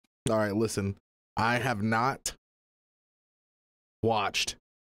All right, listen. I have not watched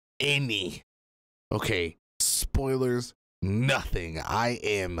any. Okay, spoilers, nothing. I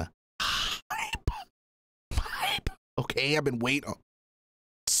am hype. Okay, I've been waiting.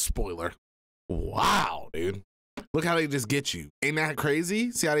 Spoiler. Wow, dude. Look how they just get you. Ain't that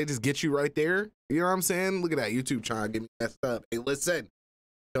crazy? See how they just get you right there? You know what I'm saying? Look at that YouTube trying to get me messed up. Hey, listen.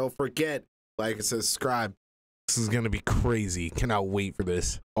 Don't forget, like and subscribe. This is going to be crazy. Cannot wait for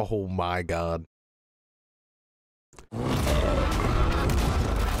this. Oh my God.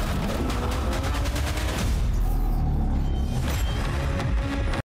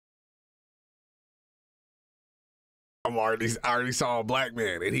 I already saw a black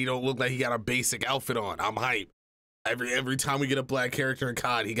man and he don't look like he got a basic outfit on. I'm hype. Every time we get a black character in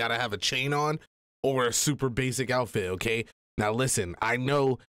COD, he gotta have a chain on or a super basic outfit. Okay. Now listen, I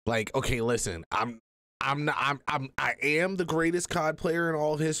know, like, okay, listen, I am the greatest COD player in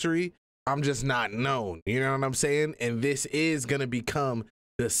all of history. I'm just not known. You know what I'm saying? And this is gonna become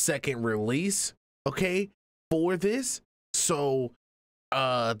the second release, okay, for this. So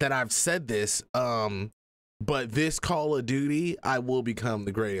that I've said this, but this Call of Duty, I will become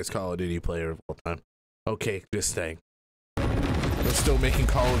the greatest Call of Duty player of all time. Okay, just staying. We're still making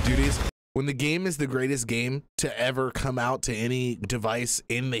Call of Duties. When the game is the greatest game to ever come out to any device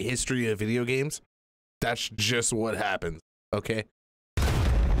in the history of video games, that's just what happens, okay?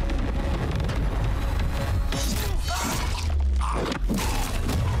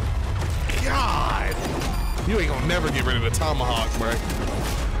 God! You ain't gonna never get rid of the tomahawk, bro.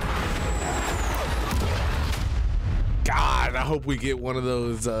 God, I hope we get one of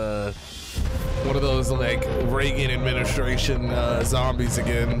those like Reagan administration zombies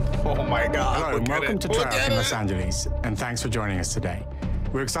again. Oh my God. Hello, and welcome to Tryout in Los Angeles, and thanks for joining us today.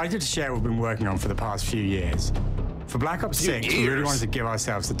 We're excited to share what we've been working on for the past few years. For Black Ops 6, we really wanted to give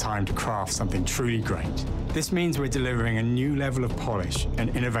ourselves the time to craft something truly great. This means we're delivering a new level of polish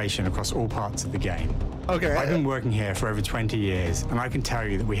and innovation across all parts of the game. Okay. I've been working here for over 20 years, and I can tell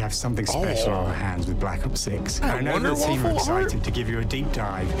you that we have something special on our hands with Black Ops 6. And I know the team are excited to give you a deep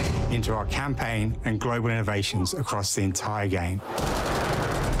dive into our campaign and global innovations across the entire game.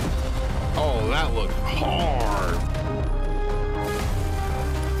 Oh, that looked hard.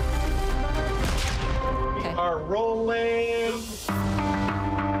 We are rolling.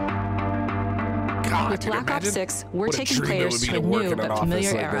 God, with Black Ops 6, we're taking players to a new but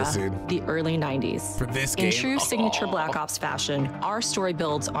familiar era, the early 90s. For this game, in true signature Black Ops fashion, our story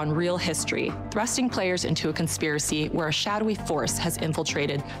builds on real history, thrusting players into a conspiracy where a shadowy force has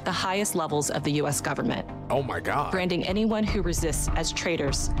infiltrated the highest levels of the US government. Oh my God. Branding anyone who resists as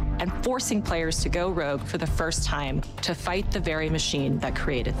traitors and forcing players to go rogue for the first time to fight the very machine that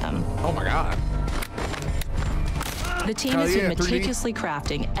created them. Oh my God. The team has been meticulously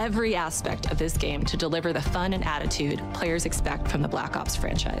crafting every aspect of this game to deliver the fun and attitude players expect from the Black Ops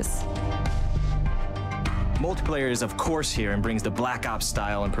franchise. Multiplayer is of course here and brings the Black Ops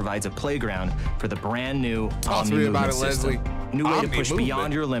style and provides a playground for the brand new Omni movement system. New way to push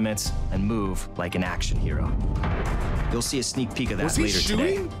beyond your limits and move like an action hero. You'll see a sneak peek of that later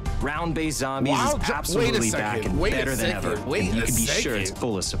today. Round-based zombies is absolutely back and better than ever. And you can be sure it's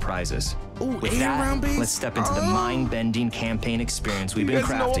full of surprises. With that, let's step into the mind-bending campaign experience we've been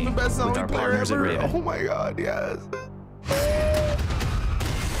crafting with our partners at Raven. Oh my God, yes.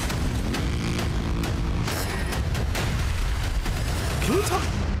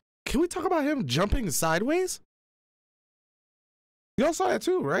 Can we talk about him jumping sideways? Y'all saw that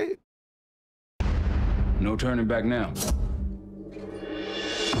too, right? No turning back now.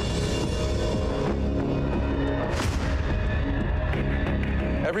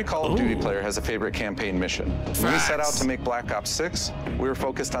 Every Call of Duty player has a favorite campaign mission. When we set out to make Black Ops 6, we were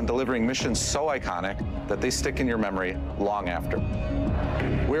focused on delivering missions so iconic that they stick in your memory long after.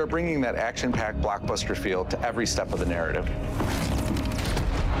 We are bringing that action-packed blockbuster feel to every step of the narrative.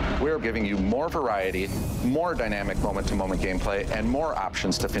 We are giving you more variety, more dynamic moment-to-moment gameplay, and more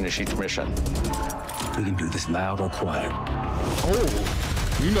options to finish each mission. We can do this loud or quiet.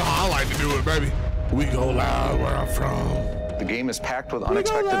 Oh, you know how I like to do it, baby. We go loud where I'm from. The game is packed with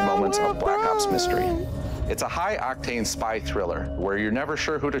unexpected moments of Black Ops mystery. It's a high-octane spy thriller where you're never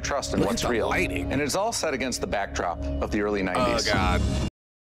sure who to trust and what's real. And it's all set against the backdrop of the early 90s. Oh, God.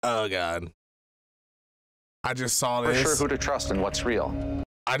 Oh, God. I just saw this. We're sure who to trust and what's real.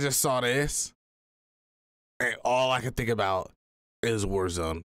 I just saw this, and all I could think about is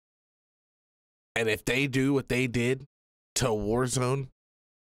Warzone. And if they do what they did to Warzone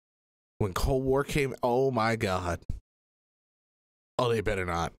when Cold War came, oh my God. Oh, they better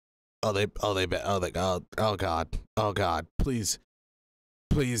not. Oh God. Oh God. Please.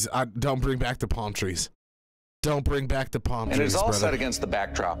 Please, don't bring back the palm trees. Don't bring back the palm trees, And it's all brother. set against the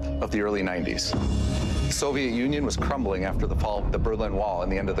backdrop of the early 90s. The Soviet Union was crumbling after the fall of the Berlin Wall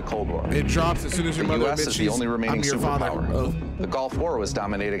and the end of the Cold War. It drops as soon as your the mother U.S. admits is the only remaining superpower. Oh. The Gulf War was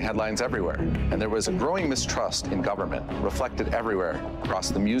dominating headlines everywhere, and there was a growing mistrust in government, reflected everywhere across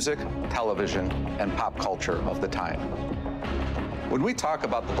the music, television, and pop culture of the time. When we talk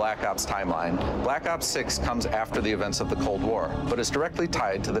about the Black Ops timeline, Black Ops 6 comes after the events of the Cold War, but is directly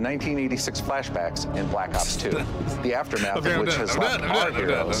tied to the 1986 flashbacks in Black Ops 2, the aftermath of which has left our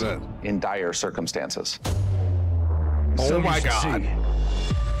heroes in dire circumstances. Oh my God.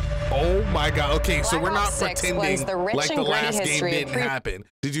 Oh my God. Okay, so we're not pretending like the last game didn't happen.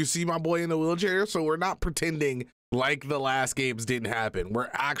 Did you see my boy in the wheelchair? So we're not pretending like the last games didn't happen. We're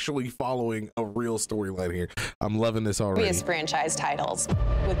actually following a real storyline here. I'm loving this already. Previous franchise titles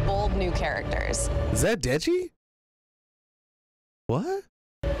with bold new characters. Is that Deji? What?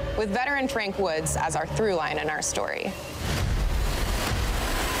 With veteran Frank Woods as our through line in our story.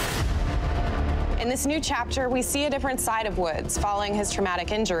 In this new chapter, we see a different side of Woods following his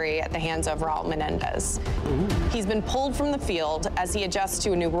traumatic injury at the hands of Raul Menendez. He's been pulled from the field as he adjusts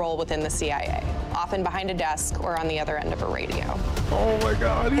to a new role within the CIA, often behind a desk or on the other end of a radio. Oh my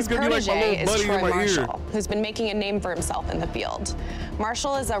God, he's gonna be like my little buddy in my ear. Who's been making a name for himself in the field.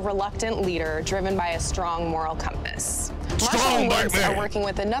 Marshall is a reluctant leader driven by a strong moral compass. Marshall and Woods are working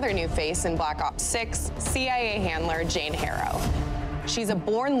with another new face in Black Ops 6, CIA handler Jane Harrow. She's a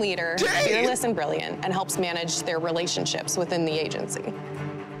born leader, fearless and brilliant, and helps manage their relationships within the agency.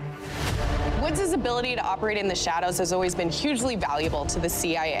 Woods' ability to operate in the shadows has always been hugely valuable to the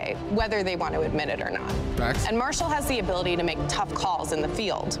CIA, whether they want to admit it or not. Facts. And Marshall has the ability to make tough calls in the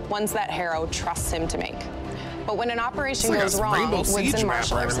field, ones that Harrow trusts him to make. But when an operation goes wrong, Woods and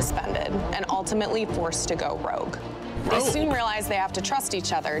Marshall are suspended and ultimately forced to go rogue. They soon realize they have to trust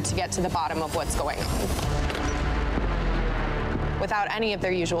each other to get to the bottom of what's going on. Without any of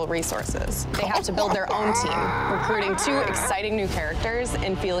their usual resources. They have to build their own team, recruiting two exciting new characters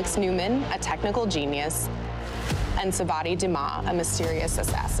in Felix Newman, a technical genius, and Savati Dumas, a mysterious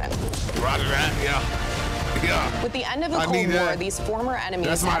assassin. Roger that, yeah. With the end of the Cold War, these former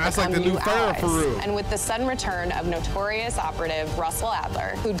enemies have become new allies. And with the sudden return of notorious operative Russell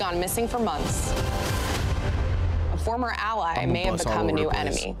Adler, who'd gone missing for months, a former ally may have become a new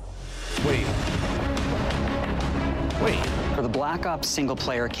enemy. Wait. For the Black Ops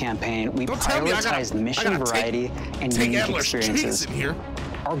single-player campaign, we prioritized mission variety and unique experiences.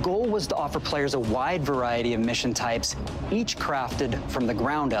 Our goal was to offer players a wide variety of mission types, each crafted from the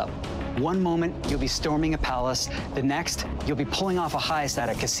ground up. One moment, you'll be storming a palace. The next, you'll be pulling off a heist at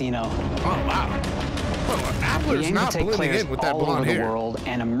a casino. Oh, wow. We aim to take players all over the world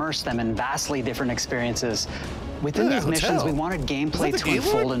and immerse them in vastly different experiences. Within these missions, we wanted gameplay to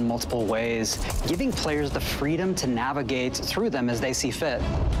unfold in multiple ways, giving players the freedom to navigate through them as they see fit.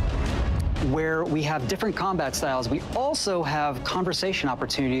 Where we have different combat styles, we also have conversation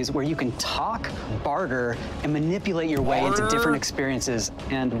opportunities where you can talk, barter, and manipulate your way into different experiences.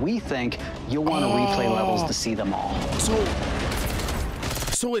 And we think you'll want to replay levels to see them all.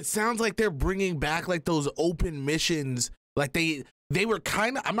 So it sounds like they're bringing back like those open missions. Like they were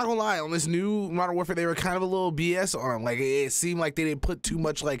kind of, I'm not gonna lie, on this new Modern Warfare, they were kind of a little BS on them. Like it seemed like they didn't put too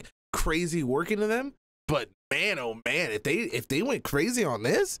much like crazy work into them. But man, oh man, if they went crazy on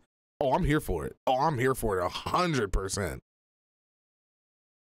this, oh, I'm here for it. Oh, I'm here for it 100%.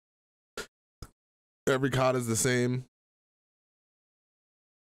 Every COD is the same.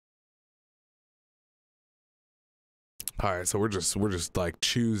 All right, so we're just like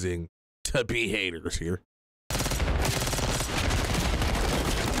choosing to be haters here.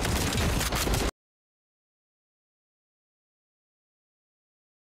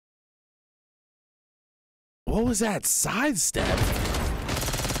 What was that sidestep?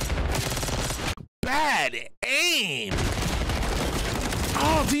 Bad aim.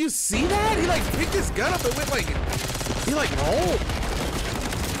 Oh, do you see that? He like picked his gun up and went like, he like rolled.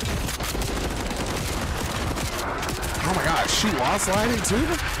 Oh my God, shoot while sliding too?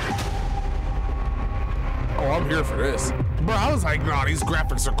 Oh, I'm here for this. Bro, I was like, nah, these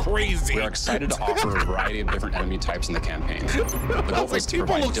graphics are crazy. We are excited to offer a variety of different enemy types in the campaign. The goal is to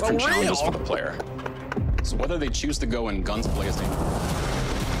provide different challenges for the player. So whether they choose to go in guns blazing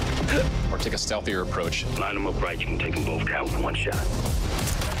or take a stealthier approach. Line them up right, you can take them both down with one shot.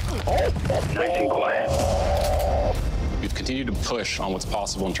 Nice and quiet. We've continued to push on what's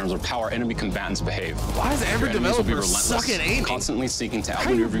possible in terms of how our enemy combatants behave. Why is every developer suck at aiming? Constantly seeking to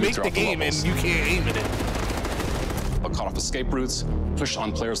outmaneuver you throughout the levels. And you can't aim at it. But cut off escape routes, push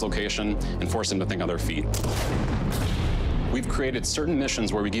on players' location, and force them to think on their feet. We we've created certain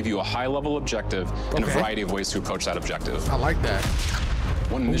missions where we give you a high-level objective and a variety of ways to approach that objective. I like that.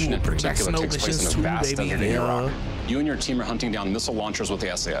 One mission in particular takes place in a vast baby. desert in Iraq. You and your team are hunting down missile launchers with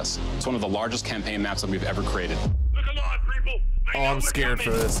the SAS. It's one of the largest campaign maps that we've ever created. Look alive, people! Oh, I'm scared for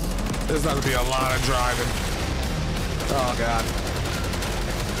this. There's about to be a lot of driving. Oh, God.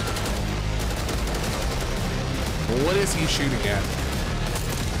 What is he shooting at?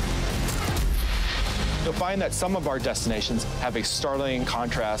 You'll find that some of our destinations have a startling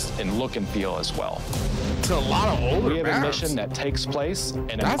contrast in look and feel as well. It's a lot of older We have maps. a mission that takes place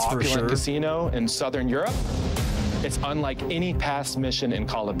in an opulent casino in Southern Europe. It's unlike any past mission in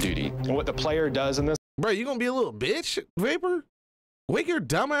Call of Duty. And what the player does in this... Bro, you gonna be a little bitch, Vapor? Wake your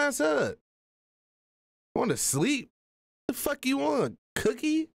dumb ass up. Want to sleep? The fuck you want?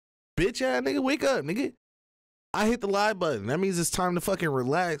 Cookie? Bitch ass nigga, wake up, nigga. I hit the live button. That means it's time to fucking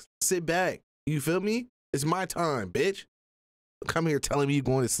relax, sit back. You feel me? It's my time, bitch. Come here telling me you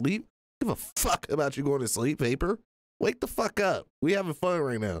going to sleep? Give a fuck about you going to sleep, Vapor. Wake the fuck up. We having fun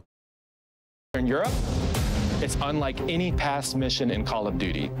right now. In Europe, it's unlike any past mission in Call of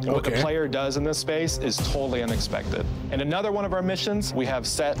Duty. And what the player does in this space is totally unexpected. And another one of our missions we have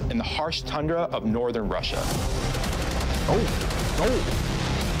set in the harsh tundra of northern Russia.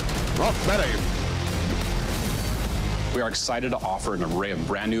 Rough better. We are excited to offer an array of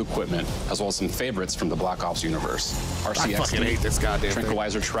brand new equipment, as well as some favorites from the Black Ops universe. I fucking hate this goddamn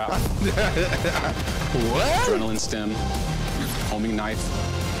tranquilizer trap, what? Adrenaline stem, homing knife,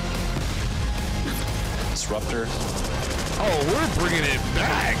 disruptor. Oh, we're bringing it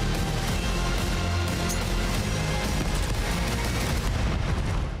back.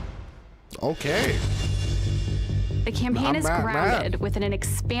 Okay. The campaign is grounded within an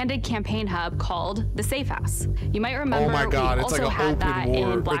expanded campaign hub called the Safe House. You might remember we also had that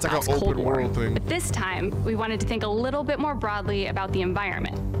in Black Ops Cold War. But this time, we wanted to think a little bit more broadly about the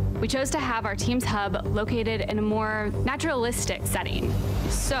environment. We chose to have our team's hub located in a more naturalistic setting.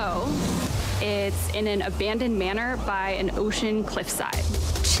 So, it's in an abandoned manor by an ocean cliffside.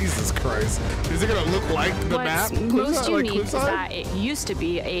 Jesus Christ. Is it gonna look like the map? What's most unique is that it used to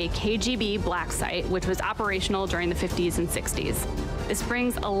be a KGB black site, which was operational during the 50s and 60s. This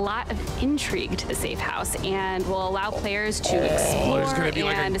brings a lot of intrigue to the Safe House and will allow players to explore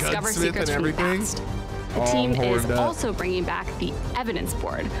and discover secrets from the past. The team is also bringing back the evidence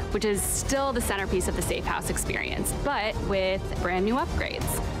board, which is still the centerpiece of the Safe House experience, but with brand new upgrades.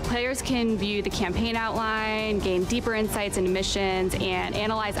 Players can view the campaign outline, gain deeper insights into missions, and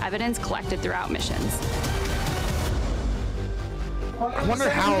analyze evidence collected throughout missions. I wonder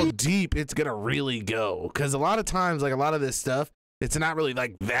how deep it's gonna really go, because a lot of times, like a lot of this stuff, it's not really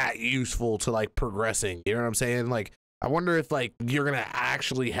like that useful to like progressing. You know what I'm saying? Like, I wonder if like you're gonna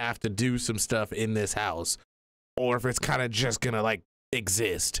actually have to do some stuff in this house, or if it's kind of just gonna like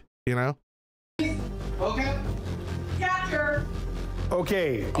exist, you know? Okay. Capture.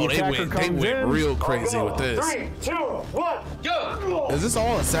 Okay. Oh, they went real crazy with this. 3, 2, 1, go! Is this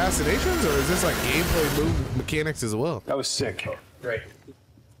all assassinations, or is this like gameplay move mechanics as well? That was sick. Great.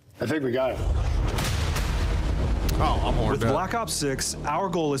 I think we got it. Oh, I'm With Black Ops 6, our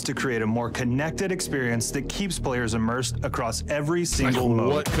goal is to create a more connected experience that keeps players immersed across every single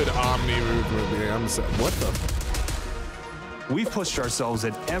mode. What could Omni movement be? I'm saying, what the? We've pushed ourselves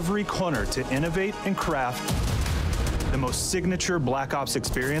at every corner to innovate and craft the most signature Black Ops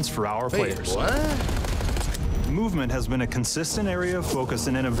experience for our players. What? Movement has been a consistent area of focus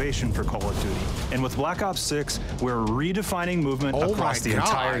and innovation for Call of Duty. And with Black Ops 6, we're redefining movement across the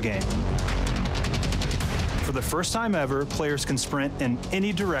entire game. For the first time ever, players can sprint in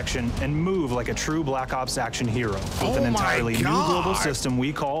any direction and move like a true Black Ops action hero with an entirely new global system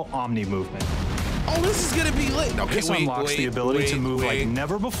we call Omni Movement. Oh, this is gonna be lit. Okay, this unlocks the ability to move like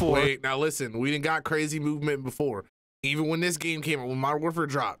never before. Wait, now listen, we didn't got crazy movement before. Even when this game came out, when Modern Warfare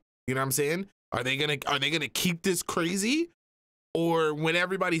dropped, you know what I'm saying? Are they gonna keep this crazy? Or when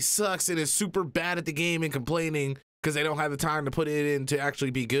everybody sucks and is super bad at the game and complaining because they don't have the time to put it in to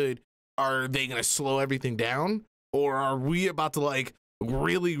actually be good, are they gonna slow everything down? Or are we about to like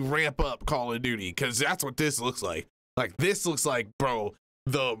really ramp up Call of Duty? Because that's what this looks like. Like this looks like, bro,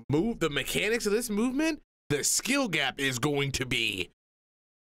 the mechanics of this movement, the skill gap is going to be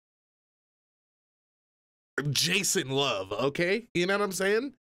Jason Love, okay? You know what I'm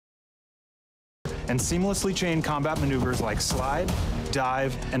saying? And seamlessly chain combat maneuvers like slide,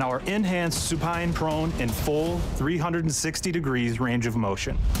 dive, and our enhanced supine prone in full 360 degrees range of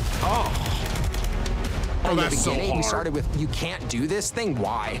motion. Oh, that's so hard. We started with, you can't do this thing,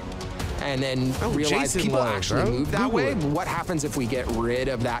 why? and then realize people actually move that way. What happens if we get rid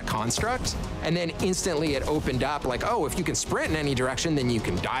of that construct? And then instantly it opened up like, oh, if you can sprint in any direction, then you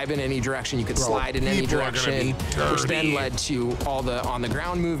can dive in any direction, you can slide in any direction, which then led to all the on the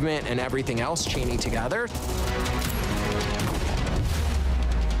ground movement and everything else chaining together.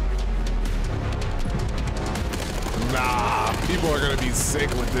 Nah, people are gonna be sick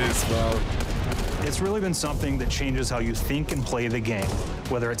with this, bro. It's really been something that changes how you think and play the game,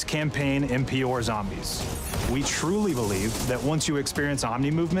 whether it's campaign, MP, or zombies. We truly believe that once you experience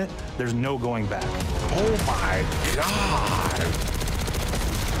Omni movement, there's no going back. Oh my God.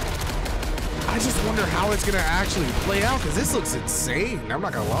 I just wonder how it's gonna actually play out, because this looks insane. I'm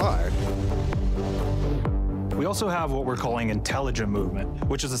not gonna lie. We also have what we're calling intelligent movement,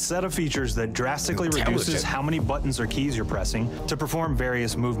 which is a set of features that drastically reduces how many buttons or keys you're pressing to perform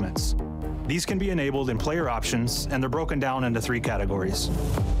various movements. These can be enabled in player options, and they're broken down into 3 categories: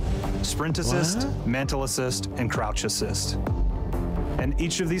 sprint assist, mantle assist, and crouch assist. And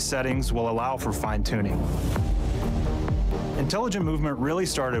each of these settings will allow for fine-tuning. Intelligent movement really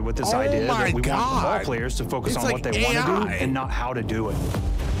started with this idea that we want all players to focus on what they want to do and not how to do it.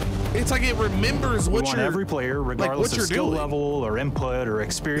 It's like it remembers what we want every player, regardless of skill level or input or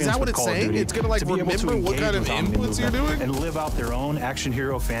experience with Call of Duty, it's gonna like remember what kind of inputs you're doing and live out their own action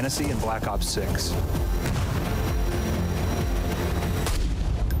hero fantasy in Black Ops 6.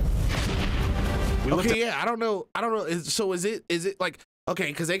 Okay, yeah, I don't know. So is it like, okay,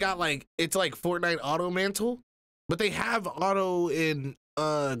 because they got like, it's like Fortnite auto mantle, but they have auto in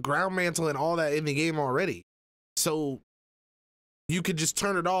ground mantle and all that in the game already. So you could just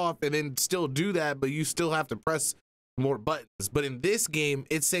turn it off and then still do that, but you still have to press more buttons. But in this game,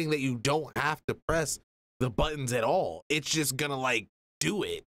 it's saying that you don't have to press the buttons at all. It's just gonna like do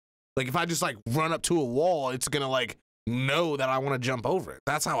it. Like if I just like run up to a wall, it's gonna like know that I want to jump over it.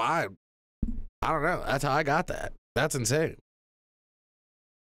 That's how I don't know. That's how I got that. That's insane.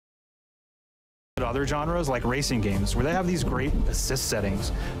 Other genres like racing games, where they have these great assist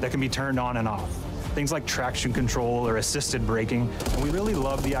settings that can be turned on and off. Things like traction control or assisted braking. And we really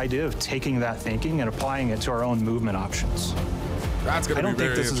love the idea of taking that thinking and applying it to our own movement options. That's gonna I don't be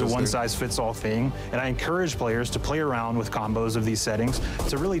think very this is a one-size-fits-all thing, and I encourage players to play around with combos of these settings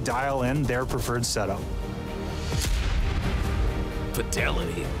to really dial in their preferred setup.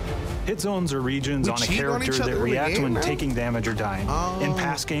 Fidelity. Hit zones are regions on a character that react when taking damage or dying. In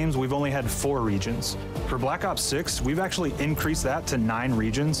past games, we've only had 4 regions. For Black Ops 6, we've actually increased that to 9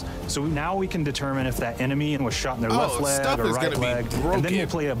 regions, so now we can determine if that enemy was shot in their left leg or right leg, and then we'll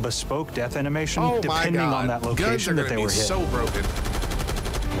play a bespoke death animation depending on that location that they were hit. So broken.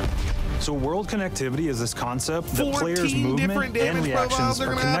 So world connectivity is this concept that players' movement and reactions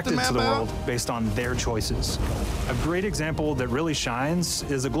are connected to the world based on their choices. A great example that really shines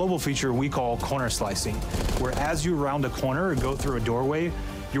is a global feature we call corner slicing, where as you round a corner or go through a doorway,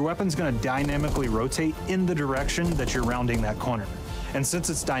 your weapon's gonna dynamically rotate in the direction that you're rounding that corner. And since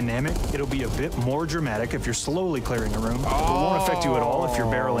it's dynamic, it'll be a bit more dramatic if you're slowly clearing a room, but won't affect you at all if you're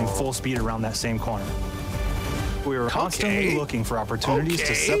barreling full speed around that same corner. We are constantly looking for opportunities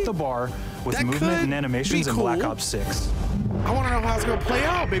to set the bar with movement and animations in Black Ops 6. I want to know how it's going to play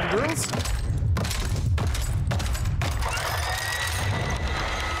out, baby girls.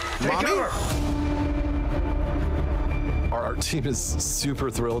 Our art team is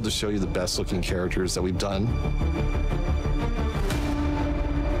super thrilled to show you the best looking characters that we've done.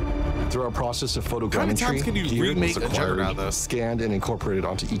 Through our process of photogrammetry, gear was acquired, scanned, and incorporated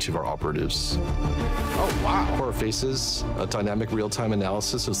onto each of our operatives. Oh, wow. For our faces, a dynamic real-time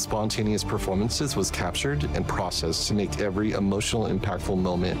analysis of spontaneous performances was captured and processed to make every emotional, impactful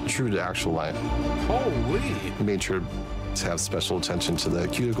moment true to actual life. Holy! We made sure to have special attention to the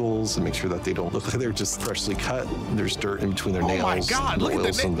cuticles and make sure that they don't look like they're just freshly cut. There's dirt in between their nails. Oh my God, look at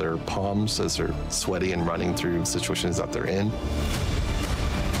oils on their palms as they're sweaty and running through situations that they're in.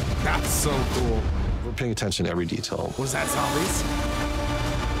 That's so cool. We're paying attention to every detail. Was that zombies?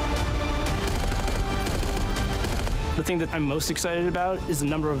 The thing that I'm most excited about is the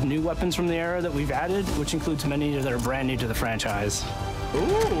number of new weapons from the era that we've added, which includes many that are brand new to the franchise.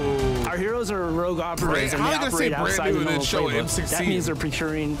 Ooh. Our heroes are rogue operators and they operate outside the normal playbook. That means they're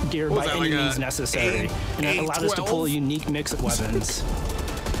procuring gear by any means necessary, and that allowed us to pull a unique mix of weapons.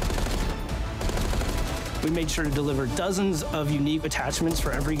 We made sure to deliver dozens of unique attachments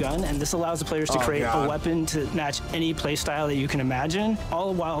for every gun, and this allows the players to create a weapon to match any playstyle that you can imagine,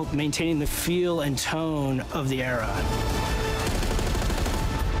 all while maintaining the feel and tone of the era.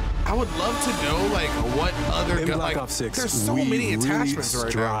 I would love to know, like, what other in Black Ops 6, there's so many attachments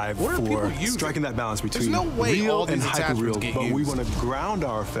right now. What are people using? Striking that balance between no way real all these and hyper-real, but used. we want to ground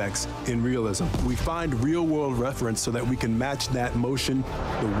our effects in realism. We find real-world reference so that we can match that motion,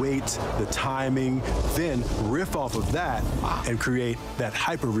 the weight, the timing, then riff off of that and create that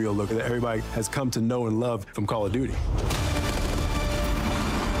hyper-real look that everybody has come to know and love from Call of Duty.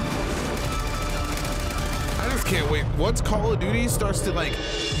 Can't wait. Once Call of Duty starts to like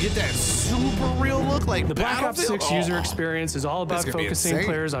get that super real look, like the Black Ops 6 user experience is all about focusing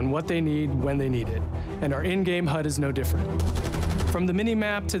players on what they need when they need it, and our in-game HUD is no different. From the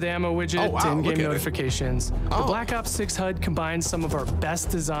mini-map to the ammo widget to in-game notifications, the Black Ops 6 HUD combines some of our best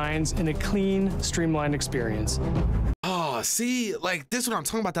designs in a clean, streamlined experience. Oh, see, like this is what I'm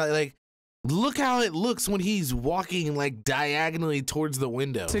talking about. That like. Look how it looks when he's walking like diagonally towards the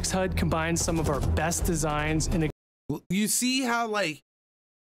window. 6 HUD combines some of our best designs in a... You see how like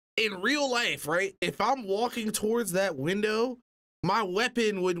in real life, right? If I'm walking towards that window, my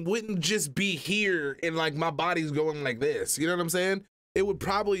weapon wouldn't just be here and like my body's going like this. You know what I'm saying? It would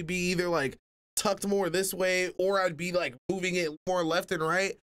probably be either like tucked more this way or I'd be like moving it more left and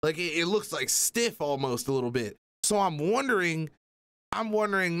right. Like it looks like stiff almost a little bit. So I'm wondering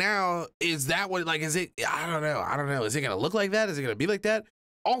now, is that what, like, is it, I don't know. Is it going to look like that? Is it going to be like that?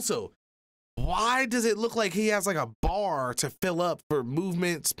 Also, why does it look like he has like a bar to fill up for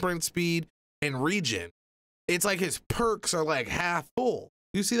movement, sprint speed, and regen? It's like his perks are like half full.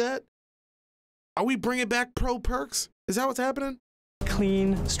 You see that? Are we bringing back pro perks? Is that what's happening?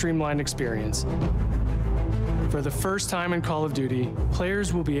 Clean, streamlined experience. For the first time in Call of Duty,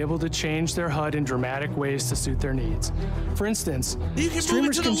 players will be able to change their HUD in dramatic ways to suit their needs. For instance,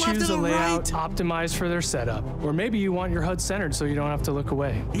 streamers can choose a layout optimized for their setup, or maybe you want your HUD centered so you don't have to look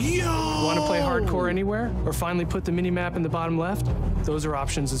away. Want to play hardcore anywhere, or finally put the mini-map in the bottom left? Those are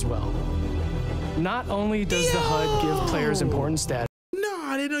options as well. Not only does the HUD give players important stats. No,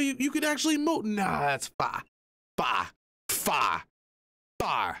 I didn't know you could actually move. Nah, that's far.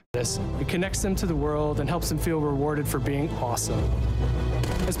 It connects them to the world and helps them feel rewarded for being awesome.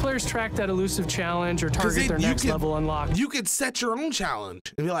 As players track that elusive challenge or target their next level unlock, you could set your own challenge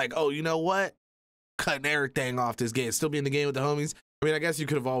and be like, oh, you know what? Cutting everything off this game. Still be in the game with the homies. I mean, I guess you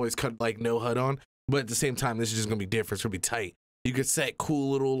could have always cut like no HUD on, but at the same time, this is just gonna be different. It's gonna be tight. You could set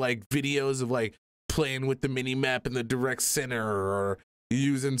cool little like videos of like playing with the mini map in the direct center or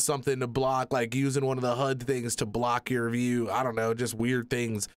using something to block, like using one of the HUD things to block your view. I don't know, just weird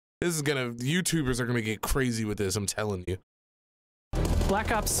things. YouTubers are gonna get crazy with this, I'm telling you.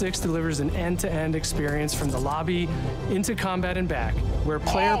 Black Ops 6 delivers an end-to-end experience from the lobby into combat and back, where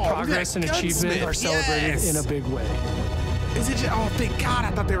player progress and achievement are celebrated in a big way. Is it just, oh, thank God,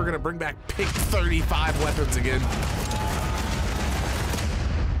 I thought they were gonna bring back pick 35 weapons again.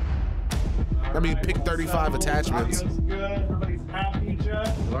 I mean, pick 35 attachments.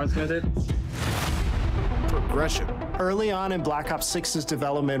 Progression. Early on in Black Ops 6's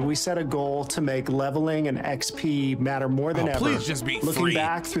development, we set a goal to make leveling and XP matter more than ever. Please just be Looking free.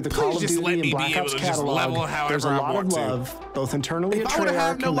 back through the Call of Duty and Black Ops catalog, there's a lot of love, both internally at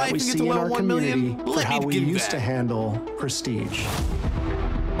Treyarch and that we see in our community for how we used to handle Prestige.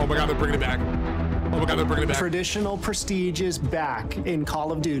 Oh my God, they're bringing it back. Oh my God, they're bringing it back. Traditional Prestige is back in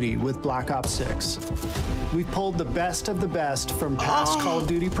Call of Duty with Black Ops 6. We've pulled the best of the best from past Call of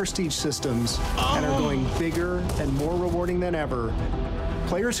Duty Prestige systems and are going bigger and more rewarding than ever.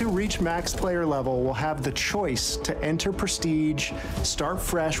 Players who reach max player level will have the choice to enter Prestige, start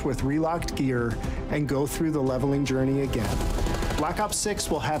fresh with relocked gear, and go through the leveling journey again. Black Ops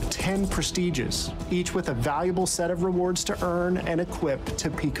 6 will have 10 Prestiges, each with a valuable set of rewards to earn and equip to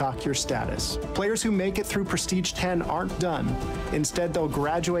peacock your status. Players who make it through Prestige 10 aren't done. Instead, they'll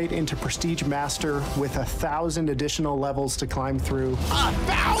graduate into Prestige Master with 1,000 additional levels to climb through.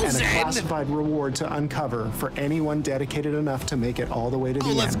 1,000? And a classified reward to uncover for anyone dedicated enough to make it all the way to the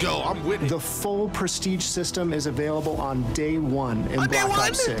end. Let's go, I'm with it. The full Prestige system is available on day 1 in Black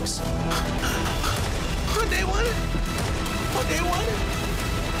Ops 6. On day 1? On day 1?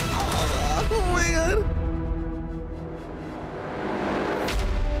 Oh my God.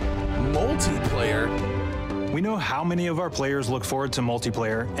 Multiplayer. We know how many of our players look forward to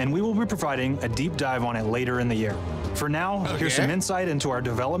multiplayer, and we will be providing a deep dive on it later in the year. For now, here's some insight into our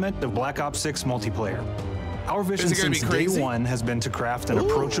development of Black Ops 6 multiplayer. Our vision since day one has been to craft an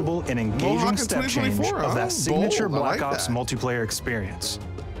approachable and engaging step change of that signature Black Ops multiplayer experience.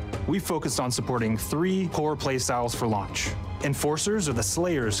 We focused on supporting 3 core playstyles for launch. Enforcers are the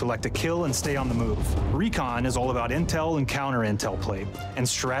slayers who like to kill and stay on the move. Recon is all about intel and counter-intel play. And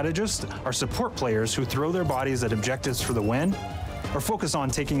strategists are support players who throw their bodies at objectives for the win. or focus on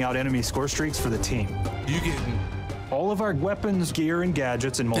taking out enemy score streaks for the team. You getting all of our weapons, gear, and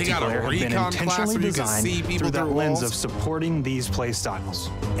gadgets in multiplayer have been intentionally designed through that lens of supporting these playstyles.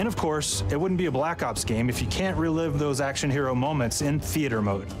 And of course, it wouldn't be a Black Ops game if you can't relive those action hero moments in theater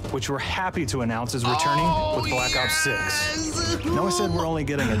mode, which we're happy to announce is returning with Black Ops 6. Now I said we're only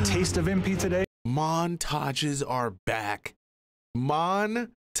getting a taste of MP today. Montages are back.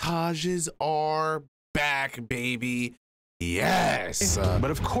 Montages are back, baby. Yes. But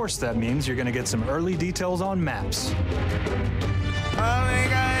of course that means you're gonna get some early details on maps.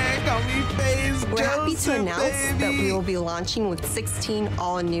 We're happy to announce that we will be launching with 16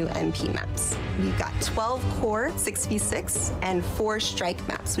 all-new MP maps. We've got 12 core 6v6 and 4 strike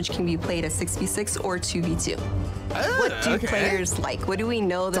maps, which can be played as 6v6 or 2v2. What do players like? What do we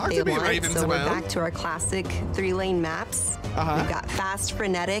know that they want? So we're back to our classic 3-lane maps. We've got fast,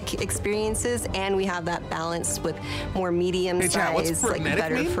 frenetic experiences, and we have that balance with more medium-sized, like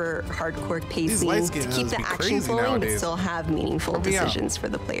better for hardcore pacing to keep the action flowing, but still have meaningful decisions for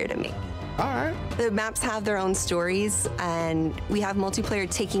the player to make. All right. The maps have their own stories, and we have multiplayer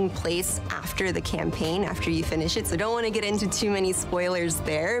taking place after the campaign, after you finish it. So don't want to get into too many spoilers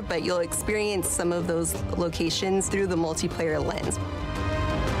there, but you'll experience some of those locations through the multiplayer lens.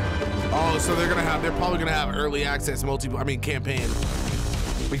 Oh, so they're probably gonna have early access campaign.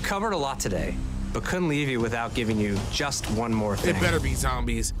 We've covered a lot today, but couldn't leave you without giving you just one more thing. It better be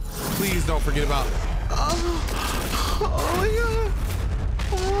zombies. Please don't forget about. Oh my God.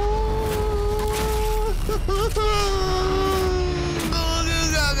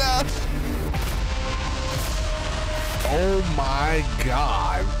 Oh my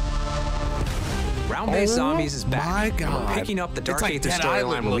God. Round-based Zombies is back. My God. We're picking up the Dark Aether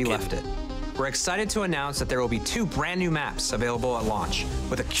storyline when we left it. We're excited to announce that there will be 2 brand new maps available at launch,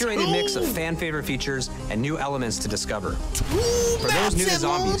 with a curated mix of fan-favorite features and new elements to discover. For those new to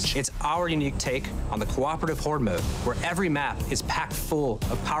Zombies, it's our unique take on the cooperative horde mode, where every map is packed full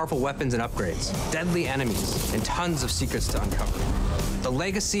of powerful weapons and upgrades, deadly enemies, and tons of secrets to uncover. The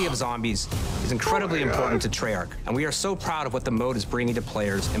legacy of Zombies is incredibly important to Treyarch, and we are so proud of what the mode is bringing to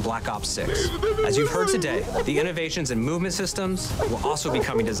players in Black Ops 6. As you've heard today, the innovations in movement systems will also be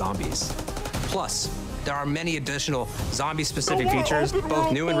coming to Zombies. Plus, there are many additional zombie-specific features,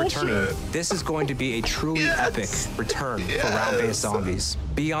 both new and returning. This is going to be a truly epic return for round-based Zombies.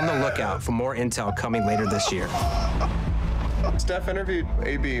 Be on the lookout for more intel coming later this year. Steph interviewed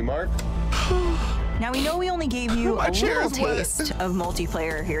AB. Mark? Now, we know we only gave you a little taste of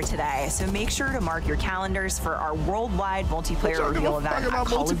multiplayer here today, so make sure to mark your calendars for our worldwide multiplayer reveal event at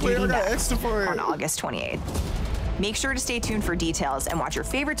Call of Duty Next on August 28th. Make sure to stay tuned for details and watch your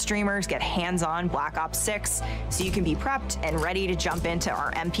favorite streamers get hands-on Black Ops 6 so you can be prepped and ready to jump into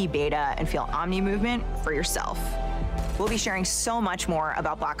our MP beta and feel Omni movement for yourself. We'll be sharing so much more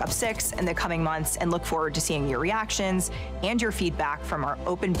about Black Ops 6 in the coming months and look forward to seeing your reactions and your feedback from our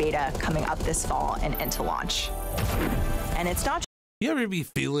open beta coming up this fall and into launch. And it's not. You ever be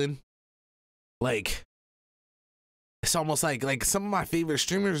feeling like it's almost like some of my favorite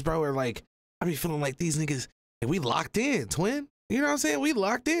streamers, bro, are like, I be feeling like these niggas, like, we locked in, twin. You know what I'm saying? We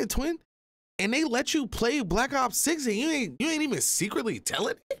locked in, twin. And they let you play Black Ops 6 and you ain't even secretly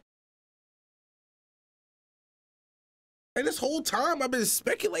telling it. And this whole time I've been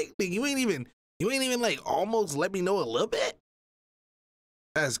speculating. You ain't even like almost let me know a little bit.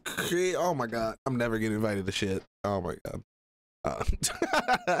 That's crazy. Oh my God. I'm never getting invited to shit. Oh my God.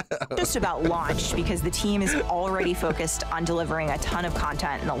 Just about launch, because the team is already focused on delivering a ton of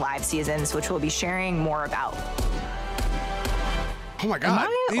content in the live seasons, which we'll be sharing more about. Oh my God.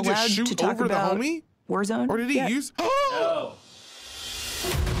 Did he just shoot over the homie? Warzone? Or did he use? No.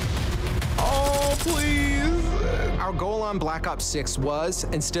 Oh, please. Our goal on Black Ops 6 was,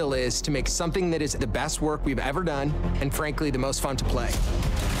 and still is, to make something that is the best work we've ever done, and frankly, the most fun to play.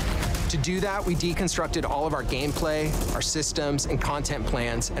 To do that, we deconstructed all of our gameplay, our systems, and content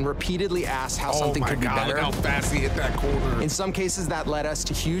plans, and repeatedly asked how something could be better. Look how fast he hit that corner. In some cases, that led us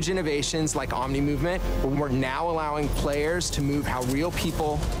to huge innovations like Omni Movement, where we're now allowing players to move how real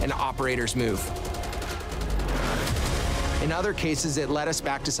people and operators move. In other cases, it led us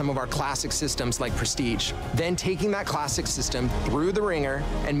back to some of our classic systems like Prestige, then taking that classic system through the ringer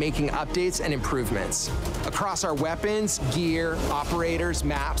and making updates and improvements. Across our weapons, gear, operators,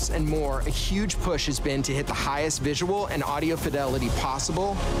 maps, and more, a huge push has been to hit the highest visual and audio fidelity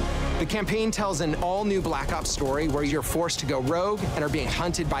possible. The campaign tells an all-new Black Ops story where you're forced to go rogue and are being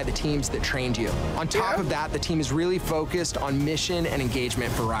hunted by the teams that trained you. On top of that, the team is really focused on mission and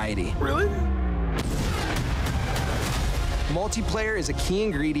engagement variety. Really? Multiplayer is a key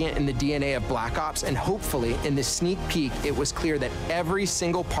ingredient in the DNA of Black Ops, and hopefully, in this sneak peek, it was clear that every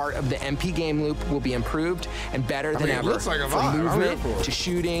single part of the MP game loop will be improved and better than ever. Looks like a From vibe. movement to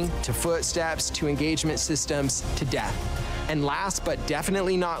shooting to footsteps to engagement systems to death. And last but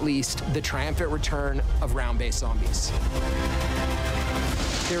definitely not least, the triumphant return of round-based zombies.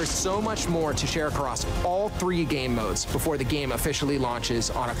 There is so much more to share across all 3 game modes before the game officially launches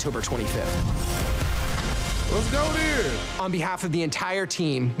on October 25th. Let's go there. On behalf of the entire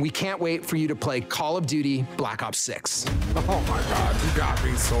team, we can't wait for you to play Call of Duty Black Ops 6. Oh my God, you got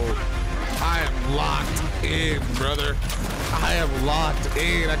me sold. I am locked in, brother. I am locked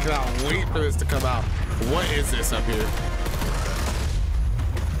in. I cannot wait for this to come out. What is this up here?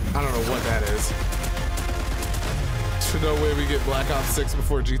 I don't know what that is. There's no way we get Black Ops 6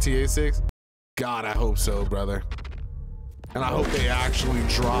 before GTA 6? God, I hope so, brother. And I hope they actually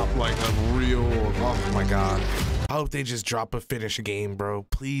drop like a real, oh my God. I hope they just drop a finished game, bro.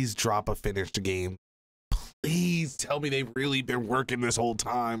 Please drop a finished game. Please tell me they've really been working this whole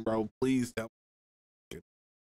time, bro. Please tell me.